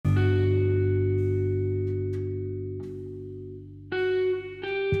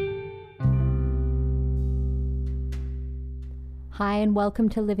Hi and welcome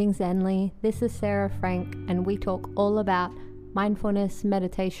to Living Zenly. This is Sarah Frank and we talk all about mindfulness,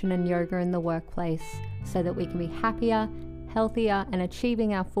 meditation and yoga in the workplace so that we can be happier, healthier and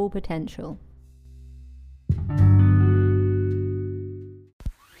achieving our full potential.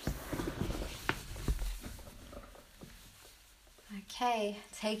 Okay,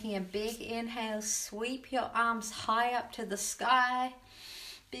 taking a big inhale, sweep your arms high up to the sky.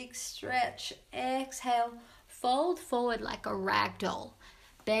 Big stretch, exhale, fold forward like a rag doll,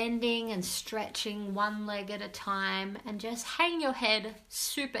 bending and stretching one leg at a time and just hang your head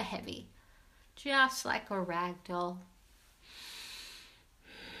super heavy, just like a rag doll.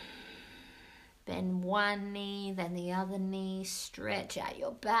 Bend one knee, then the other knee, stretch out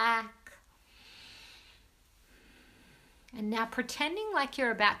your back. And now pretending like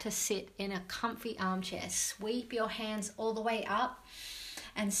you're about to sit in a comfy armchair, sweep your hands all the way up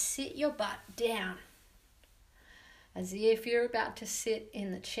and sit your butt down as if you're about to sit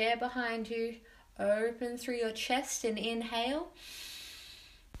in the chair behind you. Open through your chest and inhale.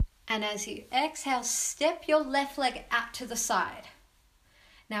 And as you exhale, step your left leg out to the side.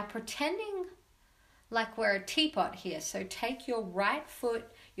 Now pretending like we're a teapot here. So take your right foot,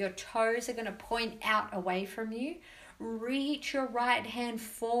 your toes are going to point out away from you. Reach your right hand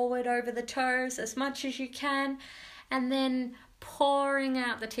forward over the toes as much as you can. And then pouring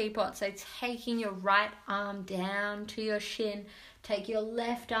out the teapot, so taking your right arm down to your shin, take your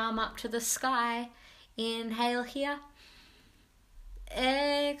left arm up to the sky, inhale here,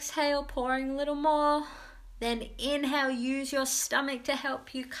 exhale, pouring a little more, then inhale, use your stomach to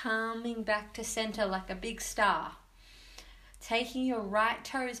help you coming back to center like a big star. Taking your right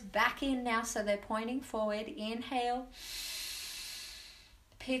toes back in now so they're pointing forward, inhale.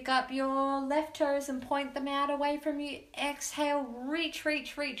 Pick up your left toes and point them out away from you. Exhale, reach,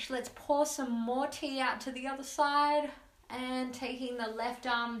 reach, reach. Let's pour some more tea out to the other side. And taking the left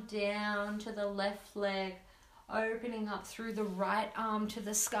arm down to the left leg, opening up through the right arm to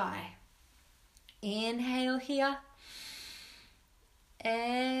the sky. Inhale here.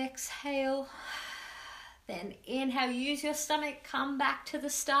 Exhale. Then inhale, use your stomach, come back to the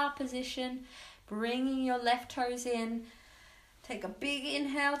star position, bringing your left toes in. Take a big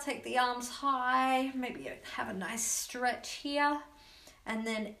inhale, take the arms high, maybe you have a nice stretch here. And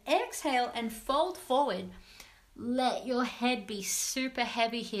then exhale and fold forward. Let your head be super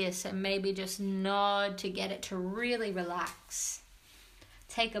heavy here, so maybe just nod to get it to really relax.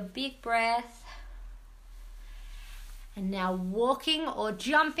 Take a big breath. And now walking or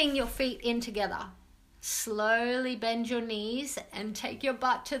jumping your feet in together. Slowly bend your knees and take your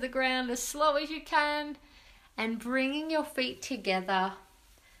butt to the ground as slow as you can. And bringing your feet together,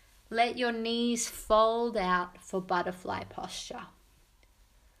 let your knees fold out for butterfly posture.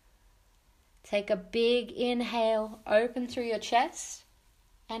 Take a big inhale, open through your chest,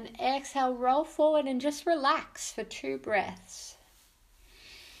 and exhale, roll forward and just relax for 2 breaths.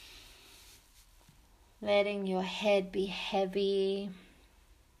 Letting your head be heavy.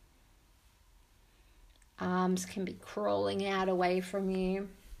 Arms can be crawling out away from you.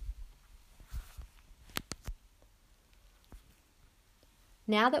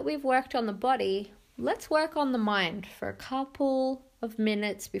 Now that we've worked on the body, let's work on the mind for a couple of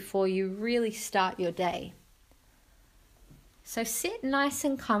minutes before you really start your day. So sit nice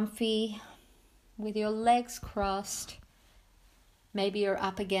and comfy with your legs crossed. Maybe you're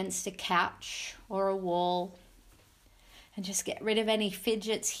up against a couch or a wall. And just get rid of any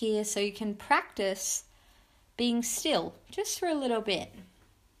fidgets here so you can practice being still just for a little bit.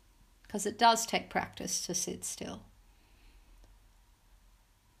 Because it does take practice to sit still.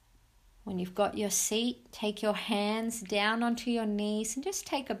 When you've got your seat, take your hands down onto your knees and just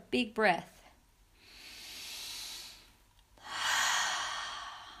take a big breath.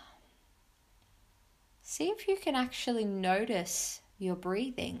 See if you can actually notice your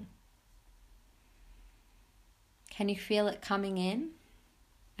breathing. Can you feel it coming in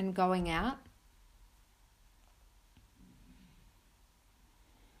and going out?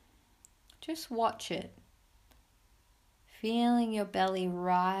 Just watch it. Feeling your belly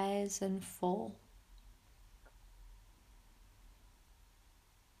rise and fall.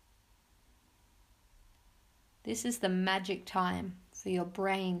 This is the magic time for your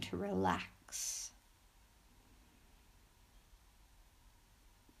brain to relax.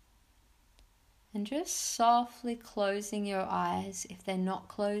 And just softly closing your eyes if they're not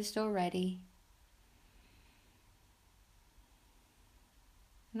closed already.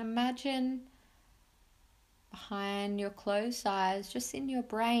 And imagine behind your closed eyes, just in your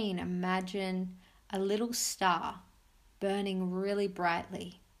brain, imagine a little star burning really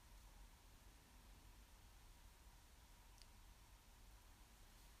brightly.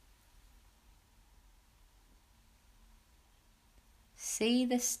 see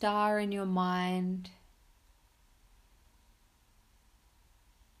the star in your mind.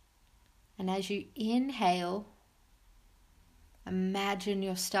 And as you inhale, imagine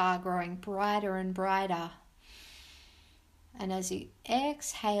your star growing brighter and brighter. And as you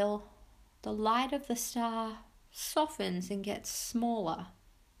exhale, the light of the star softens and gets smaller.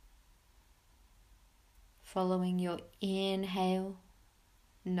 Following your inhale,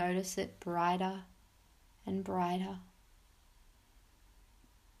 notice it brighter and brighter.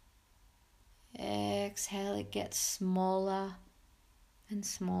 Exhale, it gets smaller and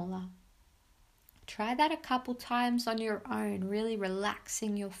smaller. Try that a couple times on your own, really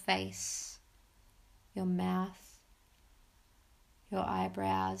relaxing your face, your mouth, your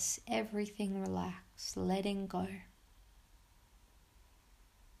eyebrows, everything relaxed, letting go.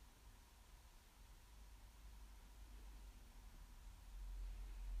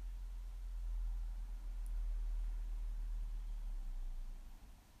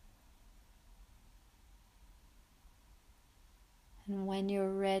 And when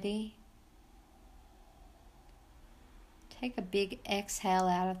you're ready, take a big exhale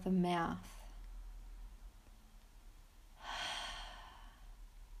out of the mouth.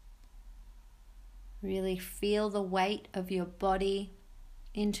 Really feel the weight of your body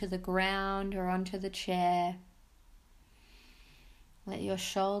into the ground or onto the chair. Let your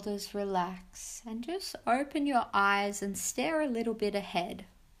shoulders relax and just open your eyes and stare a little bit ahead.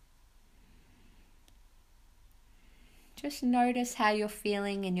 Just notice how you're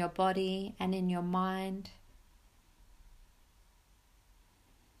feeling in your body and in your mind.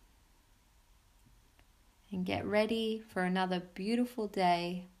 And get ready for another beautiful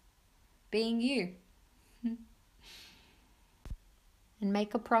day being you. And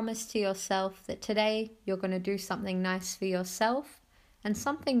make a promise to yourself that today you're going to do something nice for yourself and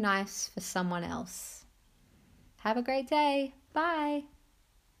something nice for someone else. Have a great day. Bye.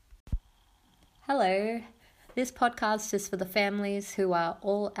 Hello. This podcast is for the families who are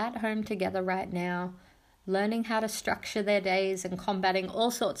all at home together right now, learning how to structure their days and combating all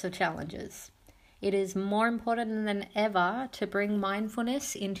sorts of challenges. It is more important than ever to bring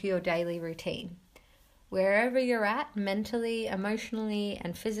mindfulness into your daily routine. Wherever you're at, mentally, emotionally,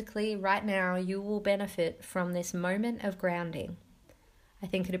 and physically, right now, you will benefit from this moment of grounding. I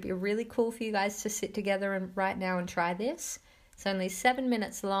think it'd be really cool for you guys to sit together right now and try this. It's only 7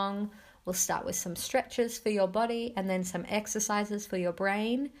 minutes long. We'll start with some stretches for your body and then some exercises for your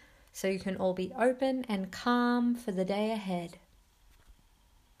brain so you can all be open and calm for the day ahead.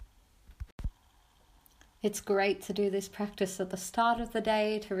 It's great to do this practice at the start of the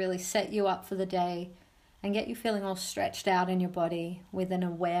day to really set you up for the day and get you feeling all stretched out in your body with an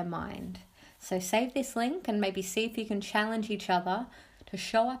aware mind. So save this link and maybe see if you can challenge each other to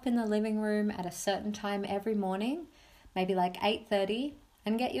show up in the living room at a certain time every morning, maybe like 8:30,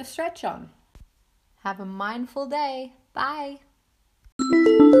 and get your stretch on. Have a mindful day. Bye.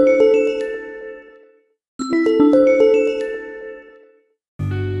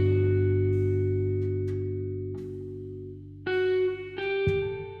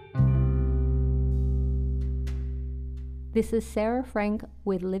 This is Sarah Frank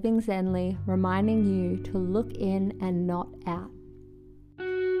with Living Zenly, reminding you to look in and not out.